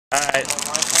Alright,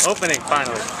 opening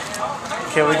finally.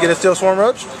 Can we get a steel swarm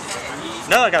roach?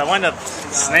 No, I got a wind up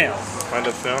snail. Wind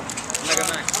up snail.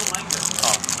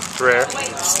 Oh, Rare.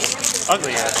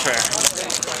 ugly, yeah, it's rare.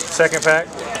 Second pack.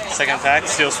 Second pack,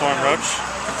 steel swarm roach.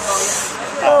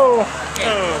 Oh.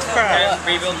 Oh, crap.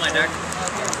 Rebuild my deck.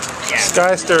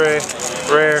 Sky Stray.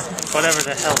 Rare. Whatever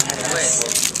the hell that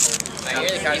is.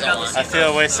 I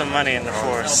feel I waste some money in the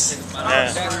force.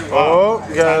 Yeah. Oh,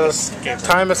 you got a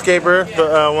Time Escaper,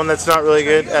 but one that's not really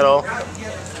good at all.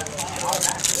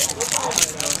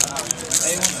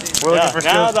 We're looking for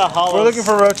now the hollows. We're looking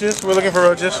for roaches. We're looking for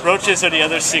roaches. Roaches are the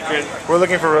other secret. We're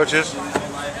looking for roaches.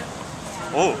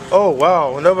 Oh. Oh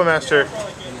wow, Nova Master.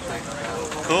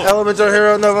 Cool. Elemental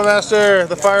Hero Nova Master,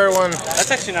 the fire one. That's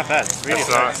actually not bad. It's really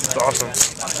That's nice.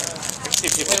 awesome. He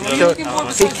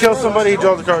He killed somebody, he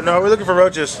draws a card. No, we're looking for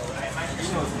roaches.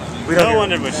 We don't no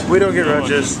wonder which. We don't get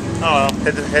roaches. Oh well.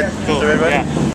 Hit the red button. Yeah.